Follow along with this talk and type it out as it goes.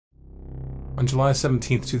On July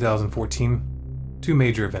 17, 2014, two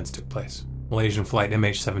major events took place. Malaysian flight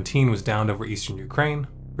MH17 was downed over eastern Ukraine,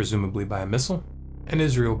 presumably by a missile, and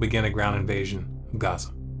Israel began a ground invasion of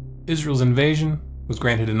Gaza. Israel's invasion was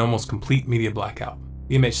granted an almost complete media blackout.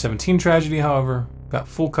 The MH17 tragedy, however, got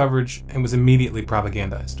full coverage and was immediately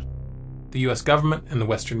propagandized. The US government and the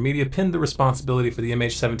Western media pinned the responsibility for the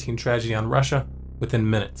MH17 tragedy on Russia within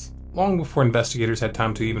minutes, long before investigators had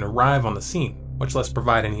time to even arrive on the scene, much less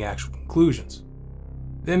provide any actual conclusions.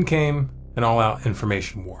 Then came an all-out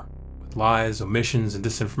information war, with lies, omissions, and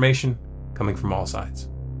disinformation coming from all sides.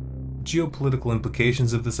 The geopolitical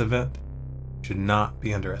implications of this event should not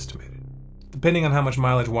be underestimated. Depending on how much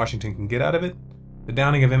mileage Washington can get out of it, the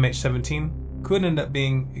downing of MH17 could end up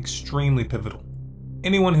being extremely pivotal.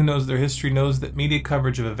 Anyone who knows their history knows that media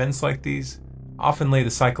coverage of events like these often lay the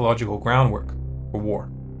psychological groundwork for war.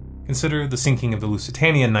 Consider the sinking of the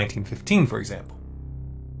Lusitania in 1915, for example.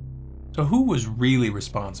 So who was really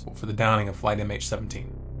responsible for the downing of Flight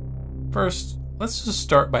MH17? First, let's just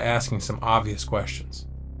start by asking some obvious questions.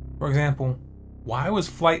 For example, why was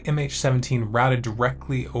Flight MH17 routed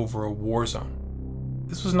directly over a war zone?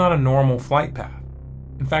 This was not a normal flight path.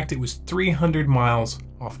 In fact, it was 300 miles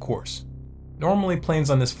off course. Normally, planes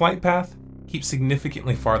on this flight path keep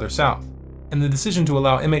significantly farther south, and the decision to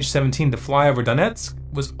allow MH17 to fly over Donetsk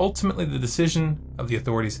was ultimately the decision of the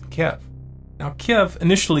authorities in Kiev. Now, Kiev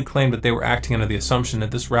initially claimed that they were acting under the assumption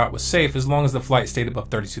that this route was safe as long as the flight stayed above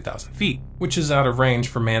 32,000 feet, which is out of range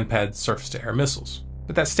for man-pad surface-to-air missiles.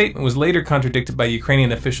 But that statement was later contradicted by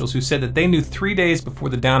Ukrainian officials who said that they knew 3 days before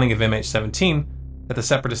the downing of MH17 that the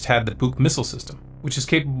separatists had the Buk missile system, which is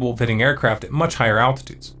capable of hitting aircraft at much higher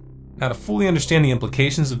altitudes. Now, to fully understand the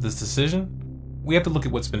implications of this decision, we have to look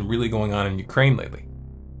at what's been really going on in Ukraine lately.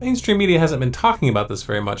 Mainstream media hasn't been talking about this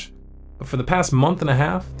very much, but for the past month and a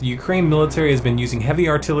half, the Ukraine military has been using heavy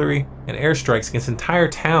artillery and airstrikes against entire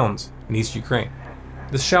towns in East Ukraine.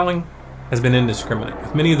 This shelling has been indiscriminate,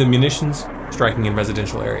 with many of the munitions striking in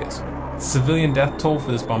residential areas. The civilian death toll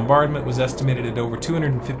for this bombardment was estimated at over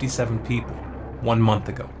 257 people 1 month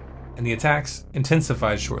ago, and the attacks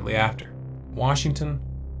intensified shortly after. Washington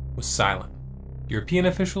was silent. European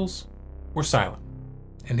officials were silent,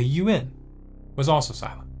 and the UN was also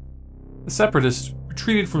silent. The separatists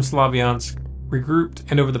retreated from Slavyansk, regrouped,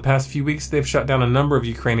 and over the past few weeks they've shut down a number of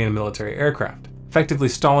Ukrainian military aircraft, effectively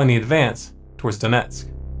stalling the advance towards Donetsk.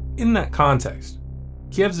 In that context,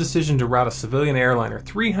 Kiev's decision to route a civilian airliner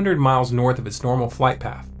 300 miles north of its normal flight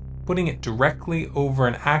path, putting it directly over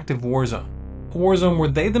an active war zone, a war zone where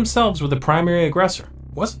they themselves were the primary aggressor,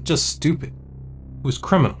 wasn't just stupid, it was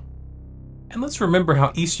criminal. And let's remember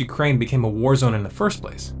how East Ukraine became a war zone in the first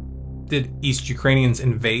place. Did East Ukrainians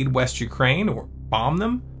invade West Ukraine or bomb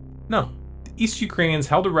them? No. The East Ukrainians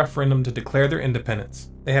held a referendum to declare their independence.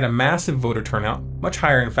 They had a massive voter turnout, much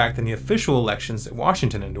higher in fact than the official elections that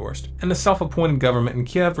Washington endorsed, and the self-appointed government in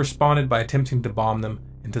Kiev responded by attempting to bomb them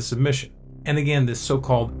into submission. And again, this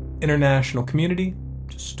so-called international community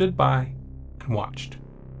just stood by and watched.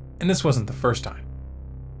 And this wasn't the first time.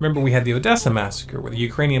 Remember, we had the Odessa massacre, where the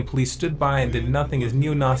Ukrainian police stood by and did nothing as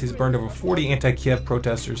neo-Nazis burned over 40 anti-Kiev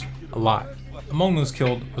protesters alive. Among those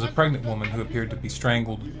killed was a pregnant woman who appeared to be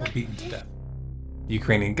strangled or beaten to death. The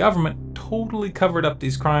Ukrainian government totally covered up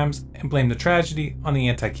these crimes and blamed the tragedy on the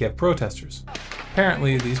anti-Kiev protesters.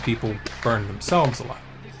 Apparently, these people burned themselves alive.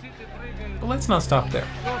 But let's not stop there.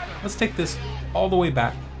 Let's take this all the way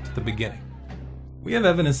back to the beginning. We have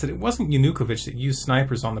evidence that it wasn't Yanukovych that used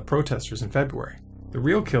snipers on the protesters in February. The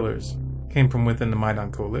real killers came from within the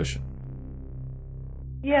Maidan coalition.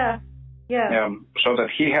 Yeah. So that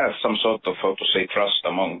he has some sort of, how to say, trust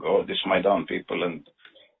among all these Maidan people and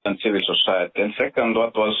civil society. And second,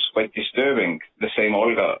 what was quite disturbing, the same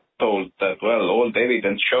Olga told that, well, all the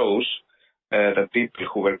evidence shows that people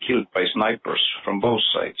who were killed by snipers from both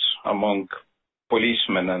sides, among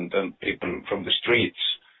policemen and people from the streets,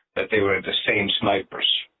 that they were the same snipers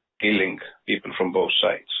killing people from both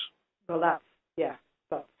sides. Well, that's, yeah.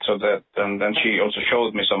 So that, and then she also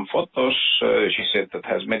showed me some photos. She said that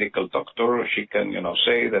as medical doctor, she can,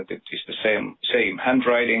 say that it is the same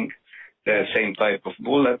handwriting, the same type of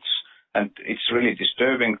bullets, and it's really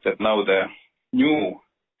disturbing that now the new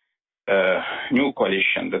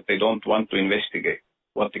coalition, that they don't want to investigate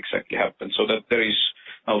what exactly happened, so that there is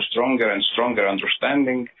now stronger and stronger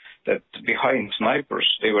understanding that behind snipers,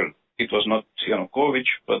 it was not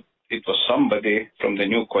Yanukovych, but it was somebody from the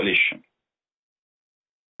new coalition.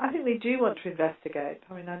 I think they do want to investigate.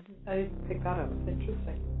 I mean, I didn't pick that up. It's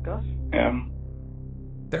interesting. Gosh. Yeah.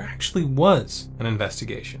 There actually was an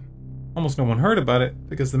investigation. Almost no one heard about it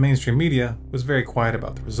because the mainstream media was very quiet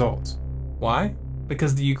about the results. Why?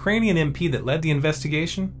 Because the Ukrainian MP that led the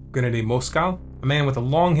investigation, Gennady Moskal, a man with a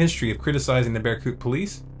long history of criticizing the Berkut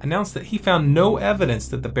police, announced that he found no evidence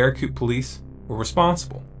that the Berkut police were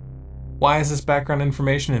responsible. Why is this background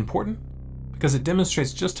information important? Because it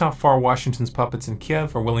demonstrates just how far Washington's puppets in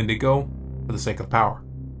Kiev are willing to go for the sake of power.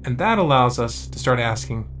 And that allows us to start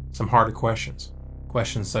asking some harder questions.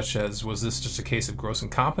 Questions such as, was this just a case of gross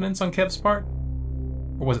incompetence on Kiev's part?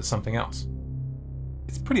 Or was it something else?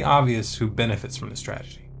 It's pretty obvious who benefits from this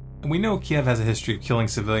tragedy. And we know Kiev has a history of killing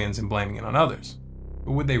civilians and blaming it on others.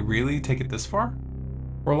 But would they really take it this far?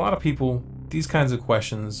 For a lot of people, these kinds of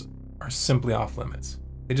questions are simply off limits.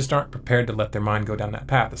 They just aren't prepared to let their mind go down that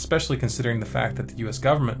path, especially considering the fact that the US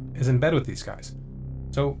government is in bed with these guys.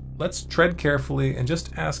 So let's tread carefully and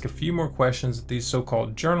just ask a few more questions that these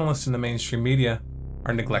so-called journalists in the mainstream media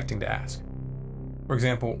are neglecting to ask. For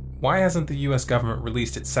example, why hasn't the US government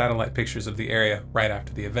released its satellite pictures of the area right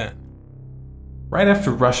after the event? Right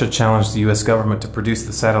after Russia challenged the US government to produce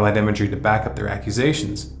the satellite imagery to back up their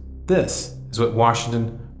accusations, this is what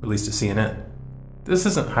Washington released to CNN. This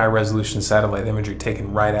isn't high-resolution satellite imagery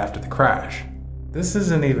taken right after the crash. This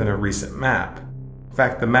isn't even a recent map. In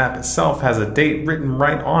fact, the map itself has a date written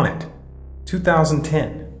right on it,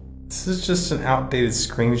 2010. This is just an outdated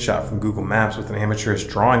screenshot from Google Maps with an amateurish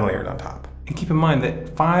drawing layered on top. And keep in mind that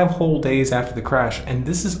 5 whole days after the crash, and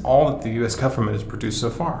this is all that the US government has produced so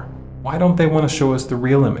far. Why don't they want to show us the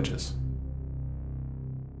real images?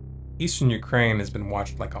 Eastern Ukraine has been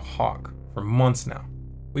watched like a hawk for months now.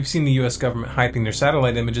 We've seen the US government hyping their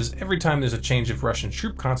satellite images every time there's a change of Russian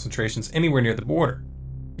troop concentrations anywhere near the border.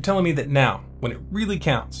 You're telling me that now, when it really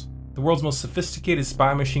counts, the world's most sophisticated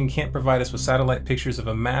spy machine can't provide us with satellite pictures of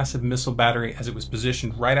a massive missile battery as it was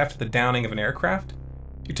positioned right after the downing of an aircraft?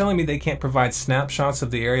 You're telling me they can't provide snapshots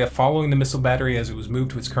of the area following the missile battery as it was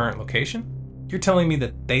moved to its current location? You're telling me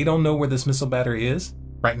that they don't know where this missile battery is,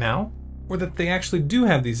 right now? Or that they actually do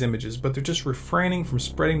have these images, but they're just refraining from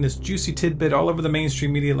spreading this juicy tidbit all over the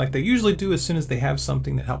mainstream media like they usually do as soon as they have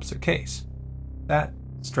something that helps their case? That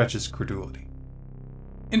stretches credulity.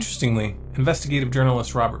 Interestingly, investigative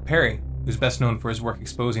journalist Robert Perry, who's best known for his work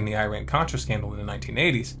exposing the Iran-Contra scandal in the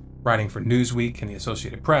 1980s, writing for Newsweek and the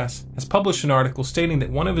Associated Press, has published an article stating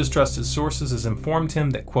that one of his trusted sources has informed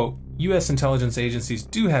him that, quote, US intelligence agencies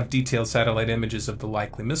do have detailed satellite images of the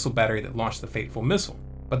likely missile battery that launched the fateful missile,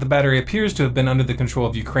 but the battery appears to have been under the control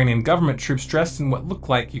of Ukrainian government troops dressed in what look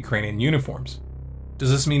like Ukrainian uniforms.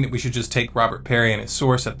 Does this mean that we should just take Robert Perry and his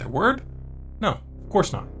source at their word? No, of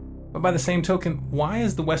course not. But by the same token, why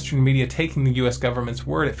is the Western media taking the US government's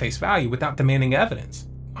word at face value without demanding evidence?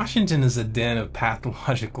 Washington is a den of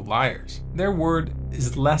pathological liars. Their word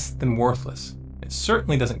is less than worthless. It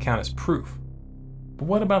certainly doesn't count as proof. But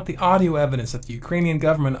what about the audio evidence that the Ukrainian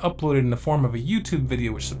government uploaded in the form of a YouTube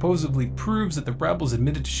video which supposedly proves that the rebels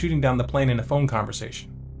admitted to shooting down the plane in a phone conversation?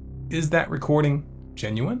 Is that recording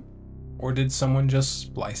genuine? Or did someone just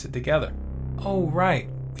splice it together? Oh right,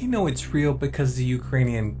 we know it's real because the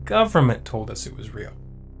Ukrainian government told us it was real.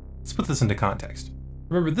 Let's put this into context.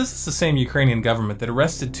 Remember, this is the same Ukrainian government that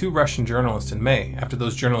arrested 2 Russian journalists in May after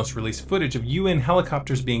those journalists released footage of UN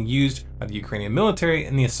helicopters being used by the Ukrainian military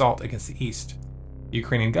in the assault against the East. The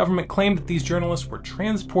Ukrainian government claimed that these journalists were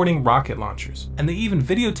transporting rocket launchers, and they even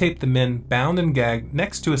videotaped the men bound and gagged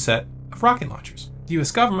next to a set of rocket launchers. The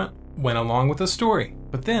US government went along with the story,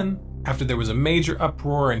 but then, after there was a major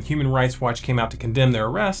uproar and Human Rights Watch came out to condemn their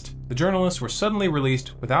arrest, the journalists were suddenly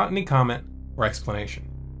released without any comment or explanation.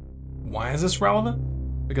 Why is this relevant?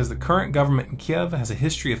 Because the current government in Kiev has a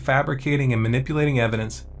history of fabricating and manipulating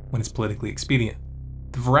evidence when it's politically expedient.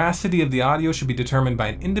 The veracity of the audio should be determined by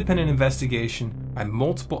an independent investigation by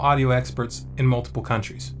multiple audio experts in multiple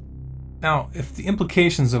countries. Now, if the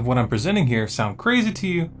implications of what I'm presenting here sound crazy to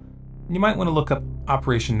you, you might want to look up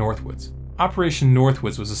Operation Northwoods. Operation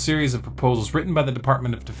Northwoods was a series of proposals written by the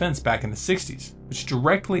Department of Defense back in the 60s, which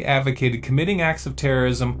directly advocated committing acts of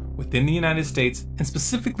terrorism within the United States and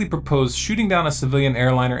specifically proposed shooting down a civilian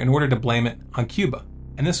airliner in order to blame it on Cuba,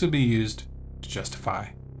 and this would be used to justify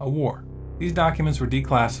a war. These documents were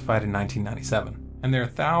declassified in 1997, and there are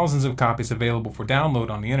thousands of copies available for download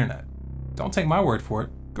on the internet. Don't take my word for it,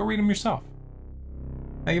 go read them yourself.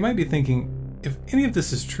 Now you might be thinking, if any of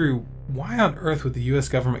this is true, why on earth would the US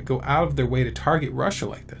government go out of their way to target Russia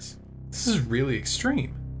like this? This is really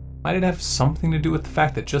extreme. Might it have something to do with the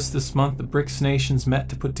fact that just this month the BRICS nations met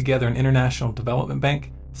to put together an international development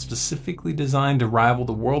bank specifically designed to rival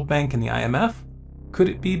the World Bank and the IMF? Could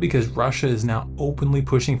it be because Russia is now openly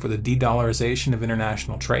pushing for the de-dollarization of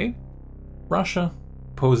international trade? Russia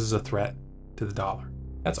poses a threat to the dollar.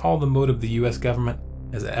 That's all the motive the US government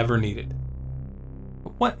has ever needed.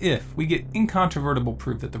 But What if we get incontrovertible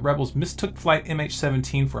proof that the rebels mistook flight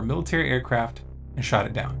MH17 for a military aircraft and shot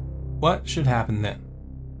it down? What should happen then?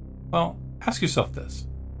 Well, ask yourself this.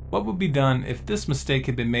 What would be done if this mistake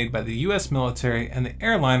had been made by the US military and the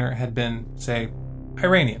airliner had been, say,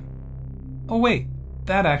 Iranian? Oh wait,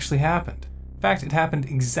 that actually happened. In fact, it happened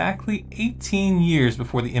exactly 18 years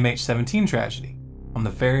before the MH17 tragedy, on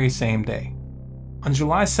the very same day. On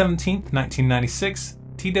July 17, 1996,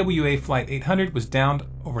 TWA Flight 800 was downed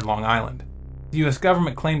over Long Island. The US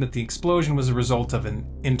government claimed that the explosion was a result of an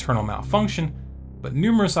internal malfunction, but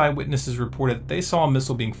numerous eyewitnesses reported that they saw a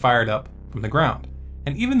missile being fired up from the ground.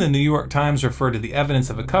 And even the New York Times referred to the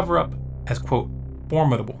evidence of a cover-up as, quote,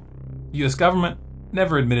 formidable. The US government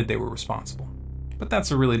never admitted they were responsible. But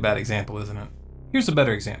that's a really bad example, isn't it? Here's a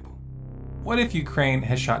better example. What if Ukraine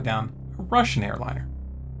had shot down a Russian airliner?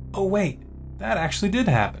 Oh wait, that actually did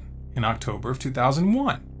happen in October of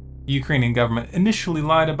 2001. The Ukrainian government initially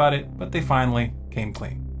lied about it, but they finally came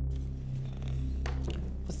clean.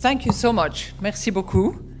 Thank you so much. Merci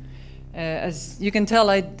beaucoup. As you can tell,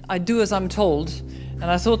 I do as I'm told, and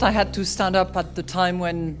I thought I had to stand up at the time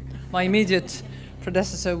when my immediate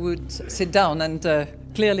predecessor would sit down, and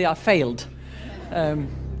clearly I failed.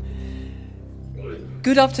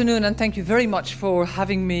 Good afternoon, and thank you very much for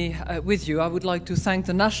having me with you. I would like to thank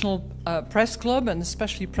the National Press Club, and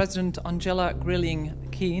especially President Angela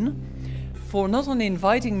Grilling-Keane, for not only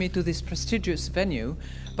inviting me to this prestigious venue,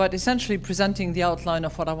 but essentially presenting the outline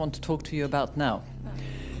of what I want to talk to you about now.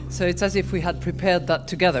 So it's as if we had prepared that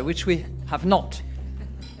together, which we have not.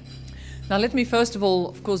 Now let me first of all,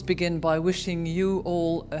 of course, begin by wishing you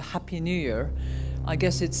all a Happy New Year. I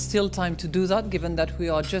guess it's still time to do that, given that we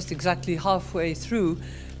are just exactly halfway through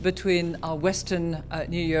between our Western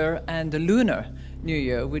New Year and the Lunar New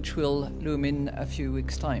Year, which will loom in a few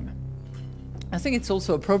weeks' time. I think it's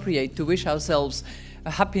also appropriate to wish ourselves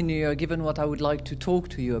a Happy New Year, given what I would like to talk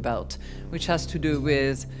to you about, which has to do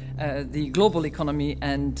with the global economy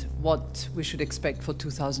and what we should expect for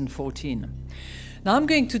 2014. Now I'm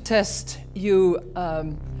going to test you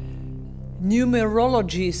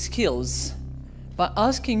numerology skills by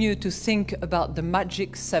asking you to think about the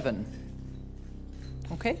magic 7.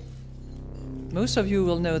 Okay? Most of you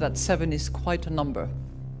will know that 7 is quite a number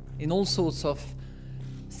in all sorts of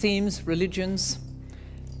themes, religions,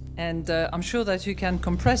 and I'm sure that you can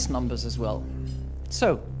compress numbers as well.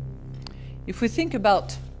 So, if we think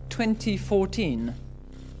about 2014,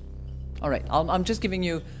 all right, I'm just giving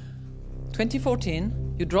you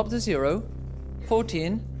 2014, you drop the 0,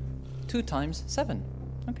 14, 2 times 7.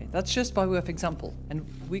 Okay, that's just by way of example, and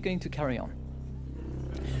we're going to carry on.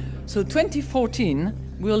 So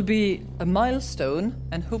 2014 will be a milestone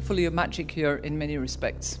and hopefully a magic year in many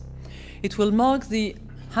respects. It will mark the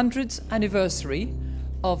 100th anniversary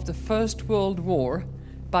of the First World War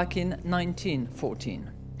back in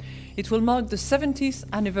 1914. It will mark the 70th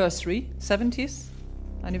anniversary,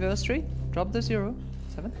 drop the 0,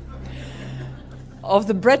 7, of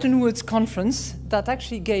the Bretton Woods Conference that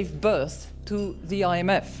actually gave birth to the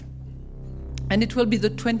IMF. And it will be the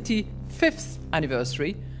 25th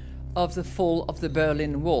anniversary of the fall of the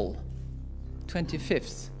Berlin Wall.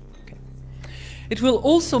 25th. Okay. It will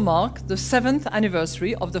also mark the 7th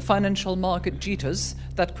anniversary of the financial market jitters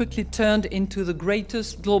that quickly turned into the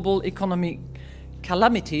greatest global economic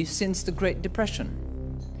calamity since the Great Depression.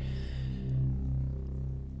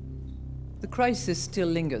 The crisis still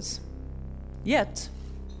lingers. Yet,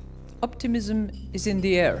 optimism is in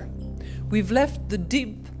the air. We've left the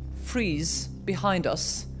deep freeze behind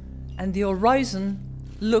us, and the horizon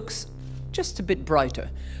looks just a bit brighter.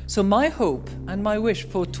 So my hope and my wish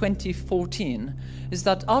for 2014 is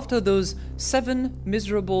that after those 7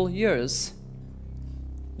 miserable years,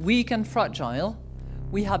 weak and fragile,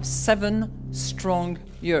 we have 7 strong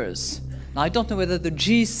years. Now, I don't know whether the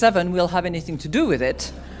G7 will have anything to do with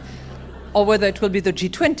it, or whether it will be the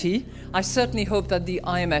G20. I certainly hope that the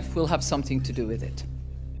IMF will have something to do with it.